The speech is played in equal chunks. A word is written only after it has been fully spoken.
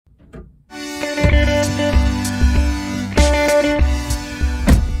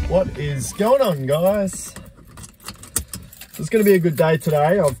What is going on, guys? It's going to be a good day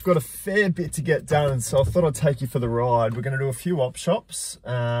today. I've got a fair bit to get done, so I thought I'd take you for the ride. We're going to do a few op shops,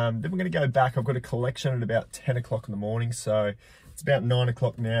 then we're going to go back. I've got a collection at about 10 o'clock in the morning, so it's about 9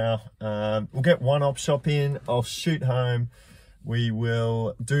 o'clock now. We'll get one op shop in, I'll shoot home, we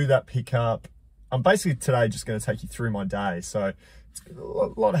will do that pickup. I'm basically today just going to take you through my day, so it's a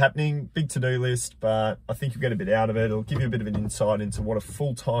lot happening, big to-do list, but I think you'll get a bit out of it. It'll give you a bit of an insight into what a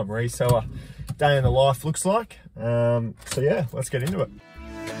full-time reseller day in the life looks like. So yeah, let's get into it.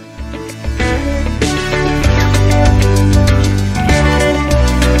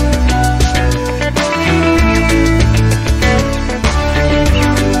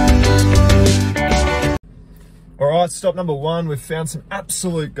 All right, stop number one. We've found some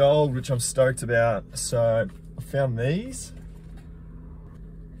absolute gold, which I'm stoked about. So I found these.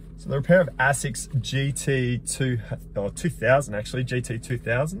 So they're a pair of Asics GT2000 actually,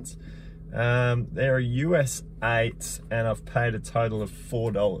 GT2000s. They're a US 8 and I've paid a total of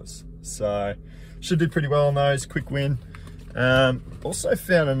 $4. So should do pretty well on those, quick win. Also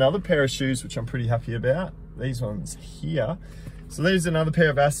found another pair of shoes, which I'm pretty happy about. These ones here. So these are another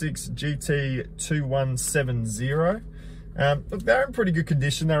pair of Asics GT2170. Look, they're in pretty good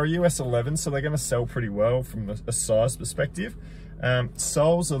condition. They're a US 11, so they're gonna sell pretty well from a size perspective.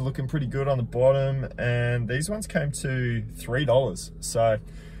 Soles are looking pretty good on the bottom, and these ones came to $3. So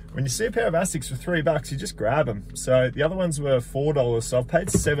when you see a pair of Asics for $3, you just grab them. So the other ones were $4, so I've paid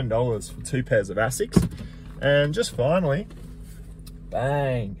 $7 for two pairs of Asics. And just finally,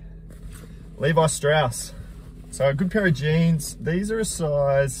 bang, Levi Strauss. So a good pair of jeans. These are a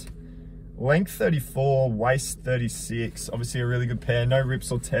size length 34, waist 36. Obviously a really good pair, no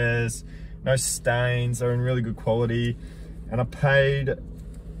rips or tears, no stains, they're in really good quality. And I paid, I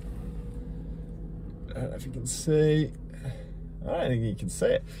don't know if you can see, I don't think you can see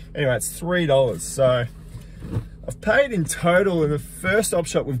it. Anyway, it's $3. So I've paid in total, in the first op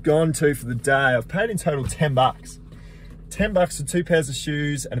shop we've gone to for the day, I've paid in total $10. $10 for two pairs of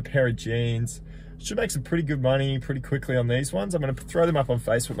shoes and a pair of jeans. Should make some pretty good money pretty quickly on these ones. I'm going to throw them up on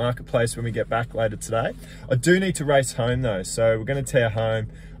Facebook Marketplace when we get back later today. I do need to race home though, so we're going to tear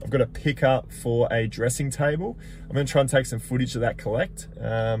home. I've got a pickup for a dressing table. I'm going to try and take some footage of that collect.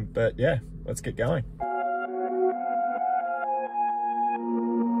 But yeah, let's get going.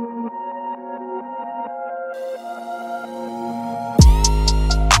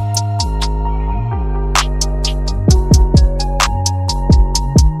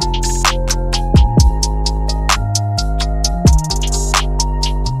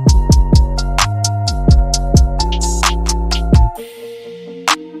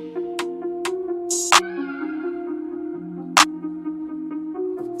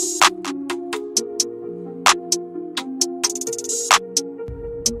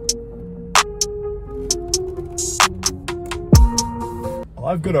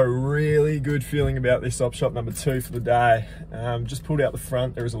 I've got a really good feeling about this op shop number 2 for the day. Just pulled out the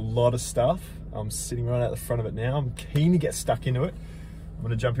front. There is a lot of stuff. I'm sitting right out the front of it now. I'm keen to get stuck into it. I'm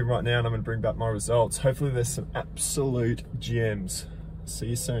gonna jump in right now and I'm gonna bring back my results. Hopefully there's some absolute gems. See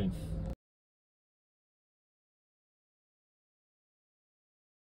you soon.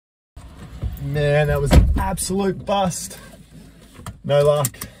 Man, that was an absolute bust. No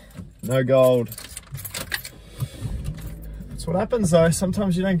luck, no gold. That's what happens though,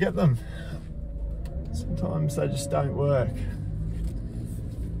 sometimes you don't get them. Sometimes they just don't work.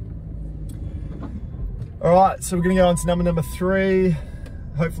 All right, so we're gonna go on to number 3.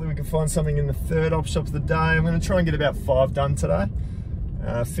 Hopefully we can find something in the third op shop of the day. I'm gonna try and get about 5 done today.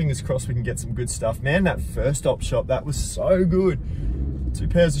 Fingers crossed we can get some good stuff. Man, that first op shop, that was so good. 2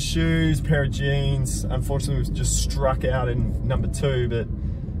 pairs of shoes, pair of jeans. Unfortunately, we've just struck out in number 2, but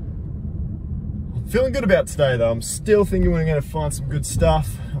feeling good about today though. I'm still thinking we're going to find some good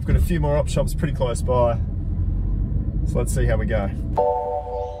stuff. I've got a few more op shops pretty close by. So let's see how we go.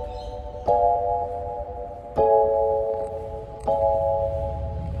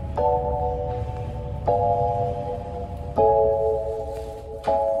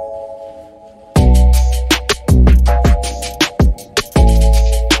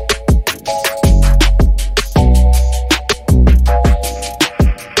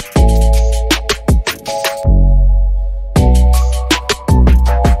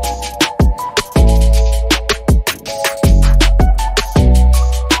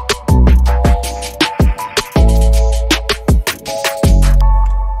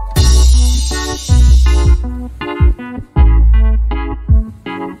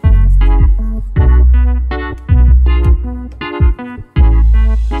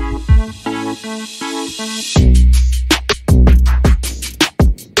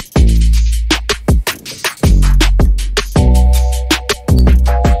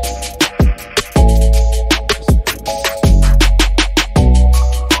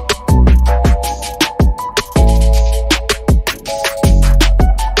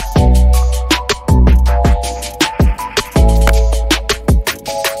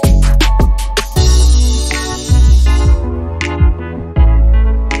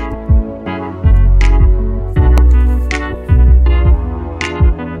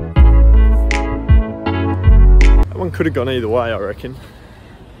 could have gone either way, I reckon.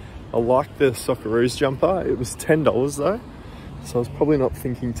 I like the Socceroos jumper. It was $10 though, so I was probably not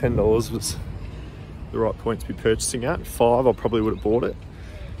thinking $10 was the right point to be purchasing at. $5, I probably would have bought it.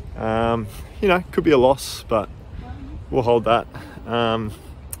 You know, could be a loss, but we'll hold that. And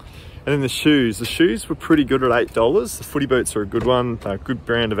then the shoes were pretty good at $8. The footy boots are a good one. They're a good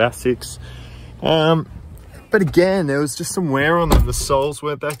brand of Asics. But again, there was just some wear on them. The soles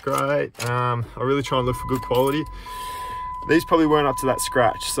weren't that great. I really try and look for good quality. These probably weren't up to that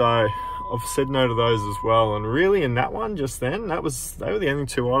scratch, so I've said no to those as well. And really in that one just then, they were the only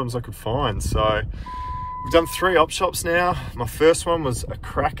two items I could find. So we've done 3 op shops now. My first one was a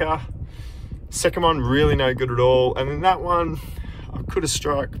cracker. Second one, really no good at all. And then that one, I could have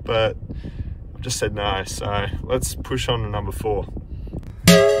struck, but I've just said no. So let's push on to number 4.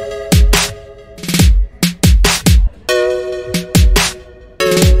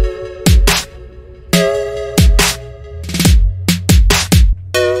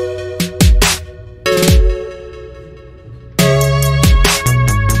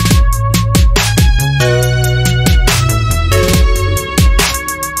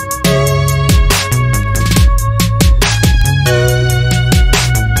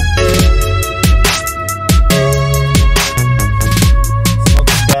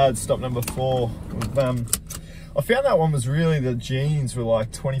 Stop number 4. I found that one was really, the jeans were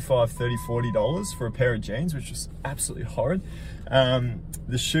like $25, $30, $40 for a pair of jeans, which was absolutely horrid.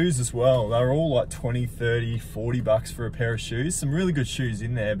 The shoes as well, they were all like 20, 30, 40 bucks for a pair of shoes. Some really good shoes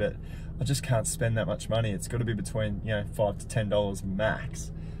in there, but I just can't spend that much money. It's got to be between, you know, $5 to $10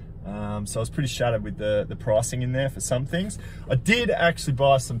 max. So I was pretty shattered with the pricing in there for some things. I did actually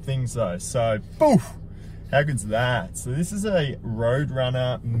buy some things though, so poof! How good's that? So this is a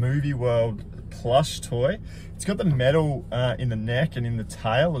Roadrunner Movie World plush toy. It's got the metal in the neck and in the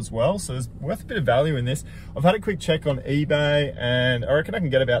tail as well, so it's worth a bit of value in this. I've had a quick check on eBay and I reckon I can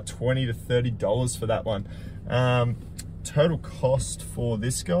get about $20 to $30 for that one. Total cost for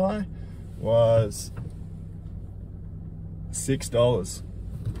this guy was $6.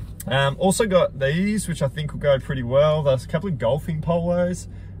 Also got these, which I think will go pretty well. There's a couple of golfing polos.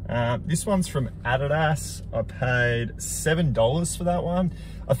 This one's from Adidas. I paid $7 for that one.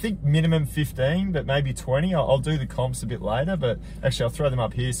 I think minimum 15, but maybe 20. I'll do the comps a bit later, but actually I'll throw them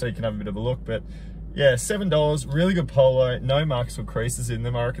up here so you can have a bit of a look. But yeah, $7, really good polo, no marks or creases in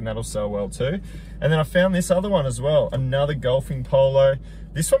them. I reckon that'll sell well too. And then I found this other one as well, another golfing polo.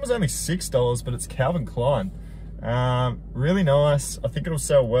 This one was only $6, but it's Calvin Klein. Really nice. I think it'll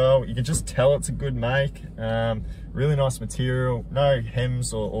sell well. You can just tell it's a good make. Really nice material, no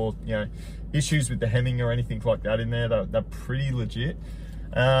hems or you know, issues with the hemming or anything like that in there. They're pretty legit.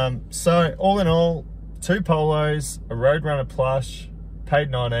 So all in all, 2 polos, a Roadrunner plush, paid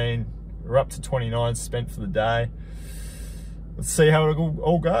 19, we're up to 29 spent for the day. Let's see how it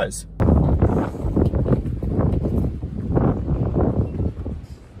all goes.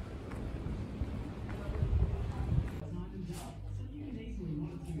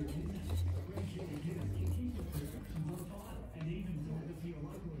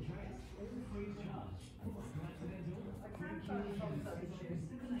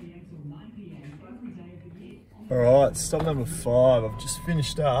 All right, stop number 5. I've just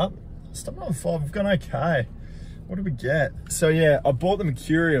finished up. Stop number 5, we've gone okay. What did we get? So yeah, I bought the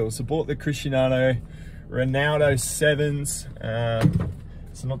Mercurials. I bought the Cristiano Ronaldo 7s.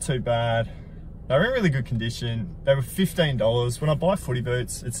 So not too bad. They were in really good condition. They were $15. When I buy footy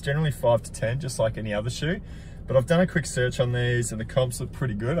boots, it's generally 5 to 10, just like any other shoe. But I've done a quick search on these and the comps look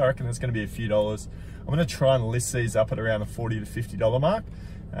pretty good. I reckon there's gonna be a few dollars. I'm gonna try and list these up at around the $40 to $50 mark.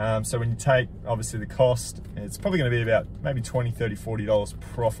 So when you take, obviously, the cost, it's probably going to be about maybe $20, $30, $40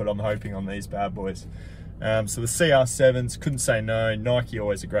 profit, I'm hoping, on these bad boys. So the CR7s, couldn't say no. Nike,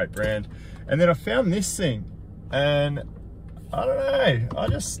 always a great brand. And then I found this thing, and I don't know,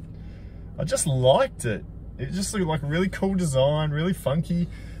 I just liked it. It just looked like a really cool design, really funky.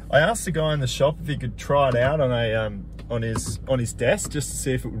 I asked the guy in the shop if he could try it out on a on his desk just to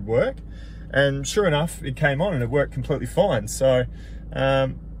see if it would work. And sure enough, it came on and it worked completely fine. So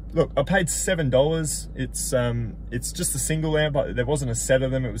look, I paid $7. It's just a single lamp. There wasn't a set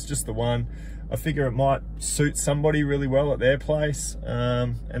of them, it was just the one. I figure it might suit somebody really well at their place.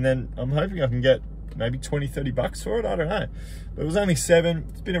 And then I'm hoping I can get maybe 20, 30 bucks for it, I don't know. But it was only $7.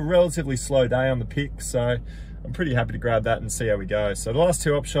 It's been a relatively slow day on the pick, so I'm pretty happy to grab that and see how we go. So the last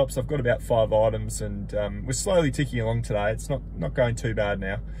 2 op shops, I've got about 5 items, and we're slowly ticking along today. It's not going too bad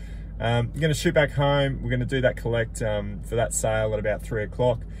now. I'm going to shoot back home. We're going to do that collect for that sale at about 3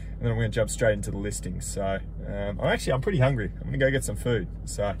 o'clock, and then I'm going to jump straight into the listings. So I'm pretty hungry. I'm going to go get some food.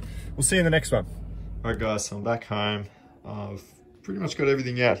 So we'll see you in the next one. Alright guys, so I'm back home. I've pretty much got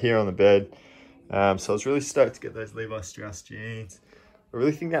everything out here on the bed. So I was really stoked to get those Levi Strauss jeans. I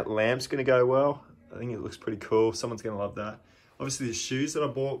really think that lamp's going to go well. I think it looks pretty cool. Someone's going to love that. Obviously the shoes that I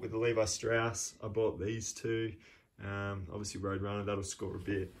bought with the Levi Strauss, I bought these two. Obviously Roadrunner, that'll score a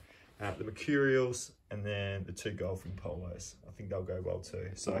bit. The Mercurials, and then the 2 golfing polos. I think they'll go well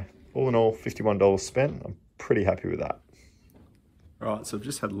too. So all in all, $51 spent. I'm pretty happy with that. All right, so I've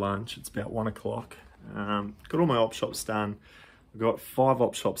just had lunch. It's about 1 o'clock. Got all my op shops done. I've got 5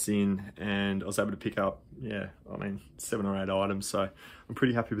 op shops in, and I was able to pick up, 7 or 8 items. So I'm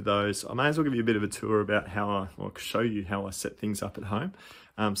pretty happy with those. I may as well give you a bit of a tour about show you how I set things up at home.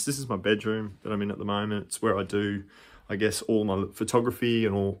 So this is my bedroom that I'm in at the moment. It's where I do, I guess, all my photography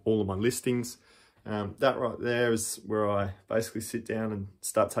and all of my listings. That right there is where I basically sit down and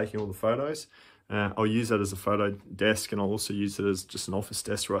start taking all the photos. I'll use that as a photo desk, and I'll also use it as just an office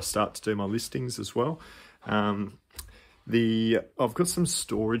desk where I start to do my listings as well. I've got some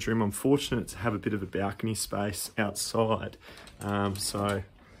storage room. I'm fortunate to have a bit of a balcony space outside. So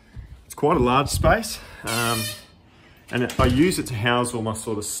it's quite a large space. And I use it to house all my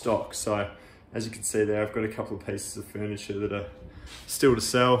sort of stock. So as you can see there, I've got a couple of pieces of furniture that are still to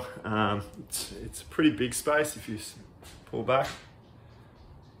sell. It's a pretty big space if you pull back.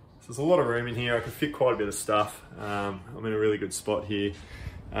 So there's a lot of room in here. I can fit quite a bit of stuff. I'm in a really good spot here.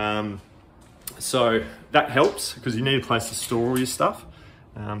 So that helps because you need a place to store all your stuff.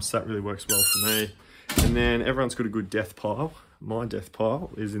 So that really works well for me. And then everyone's got a good death pile. My death pile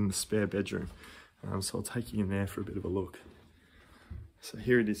is in the spare bedroom. So I'll take you in there for a bit of a look. So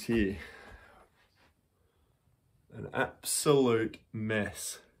here it is here. An absolute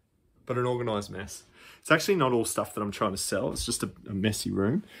mess, but an organised mess. It's actually not all stuff that I'm trying to sell. It's just a messy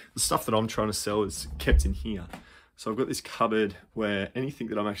room. The stuff that I'm trying to sell is kept in here. So I've got this cupboard where anything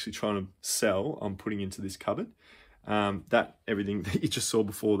that I'm actually trying to sell, I'm putting into this cupboard. Everything that you just saw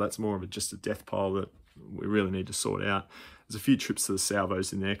before, that's more of just a death pile that we really need to sort out. There's a few trips to the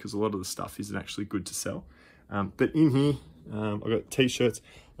salvos in there because a lot of the stuff isn't actually good to sell. But in here, I've got t-shirts,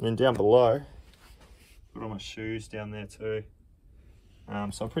 and then down below, got all my shoes down there too.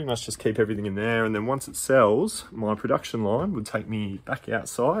 So I pretty much just keep everything in there, and then once it sells, my production line would take me back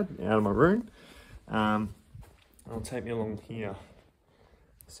outside, out of my room. It'll take me along here.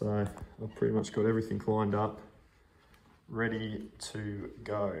 So I've pretty much got everything lined up, ready to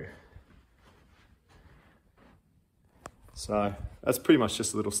go. So that's pretty much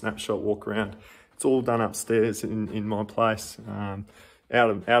just a little snapshot walk around. It's all done upstairs in my place, out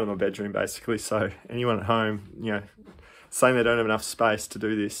of my bedroom basically. So anyone at home, saying they don't have enough space to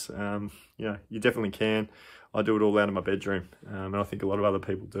do this, you definitely can. I do it all out of my bedroom, and I think a lot of other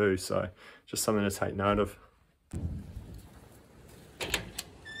people do. So just something to take note of.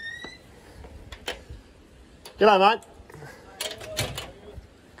 G'day, mate.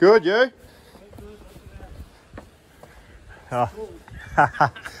 Good, you? Oh.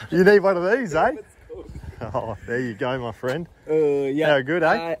 You need one of these, eh? Oh, there you go, my friend. Yeah. How good,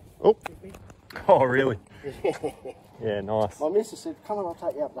 eh? Oh, really? Yeah, nice. My missus said, come on, I'll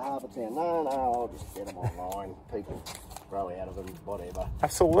take you up to Harbour Town. No, I'll just get them online. People grow out of them, whatever.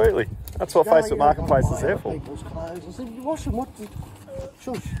 Absolutely. That's what Facebook Marketplace is there for. People's clothes. I said, you wash them, what?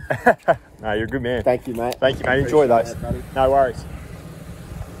 Shush. No, you're a good man. Thank you, mate. Thank you, mate. Enjoy those. That, no worries.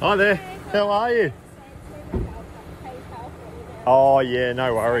 Hi there. How are you? Oh, yeah,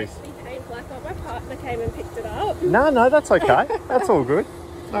 no worries. My partner came and picked it up. No, that's okay. That's all good.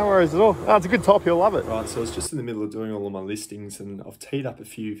 No worries at all. Oh, it's a good top. You'll love it. Right, so I was just in the middle of doing all of my listings, and I've teed up a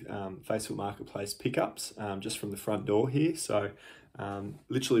few Facebook Marketplace pickups just from the front door here. So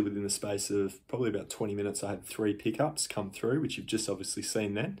literally within the space of probably about 20 minutes, I had 3 pickups come through, which you've just obviously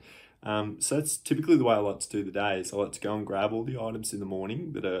seen then. So that's typically the way I like to do the days. I like to go and grab all the items in the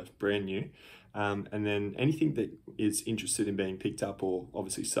morning that are brand new. And then anything that is interested in being picked up or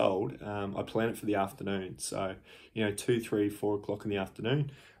obviously sold, I plan it for the afternoon. So, 2, 3, 4 o'clock in the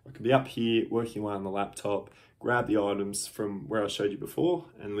afternoon, I can be up here working away on the laptop, grab the items from where I showed you before,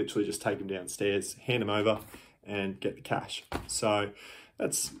 and literally just take them downstairs, hand them over, and get the cash. So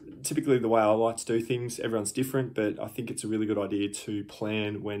that's typically the way I like to do things. Everyone's different, but I think it's a really good idea to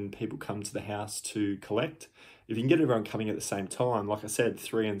plan when people come to the house to collect. If you can get everyone coming at the same time, like I said,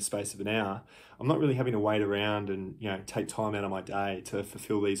 3 in the space of an hour, I'm not really having to wait around and take time out of my day to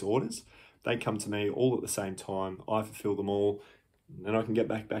fulfill these orders. They come to me all at the same time. I fulfill them all, and I can get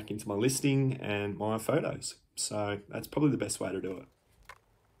back into my listing and my photos. So that's probably the best way to do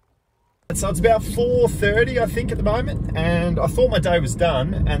it. So it's about 4:30, I think, at the moment, and I thought my day was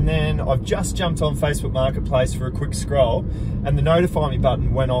done, and then I've just jumped on Facebook Marketplace for a quick scroll, and the notify me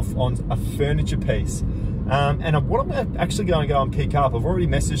button went off on a furniture piece. And what I'm actually going to go and pick up, I've already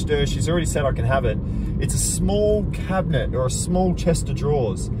messaged her, she's already said I can have it. It's a small cabinet or a small chest of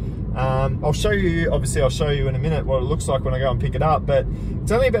drawers. I'll show you, obviously I'll show you in a minute what it looks like when I go and pick it up, but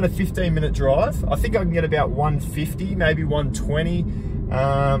it's only about a 15-minute drive. I think I can get about 150, maybe 120,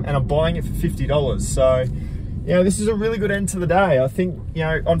 and I'm buying it for $50. So, you know, this is a really good end to the day. I think, you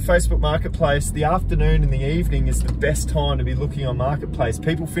know, on Facebook Marketplace, the afternoon and the evening is the best time to be looking on Marketplace.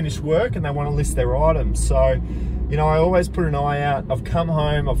 People finish work and they want to list their items. So, you know, I always put an eye out. I've come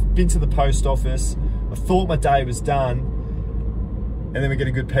home, I've been to the post office, I thought my day was done, and then we get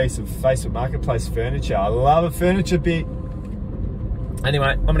a good piece of Facebook Marketplace furniture. I love a furniture bit. Anyway,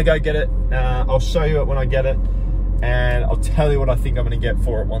 I'm gonna go get it. I'll show you it when I get it, and I'll tell you what I think I'm gonna get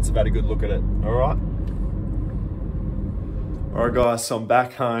for it once I've had a good look at it, all right? All right, guys, so I'm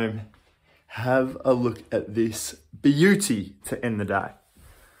back home. Have a look at this beauty to end the day. I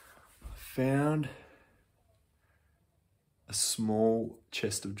found a small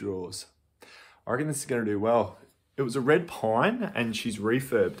chest of drawers. I reckon this is gonna do well. It was a red pine and she's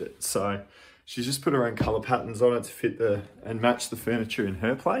refurbed it. So she's just put her own color patterns on it to fit and match the furniture in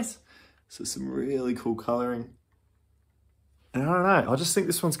her place. So some really cool coloring. And I don't know, I just think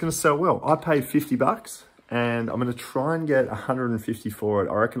this one's gonna sell well. I paid 50 bucks. And I'm gonna try and get 150 for it.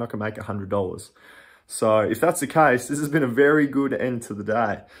 I reckon I can make $100. So if that's the case, this has been a very good end to the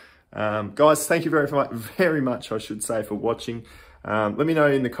day. Guys, thank you very much, I should say, for watching. Let me know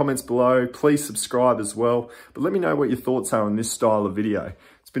in the comments below. Please subscribe as well. But let me know what your thoughts are on this style of video.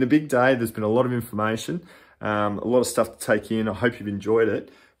 It's been a big day. There's been a lot of information, a lot of stuff to take in. I hope you've enjoyed it.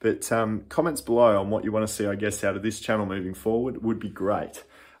 But comments below on what you want to see, I guess, out of this channel moving forward would be great.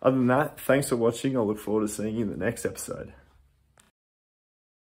 Other than that, thanks for watching. I look forward to seeing you in the next episode.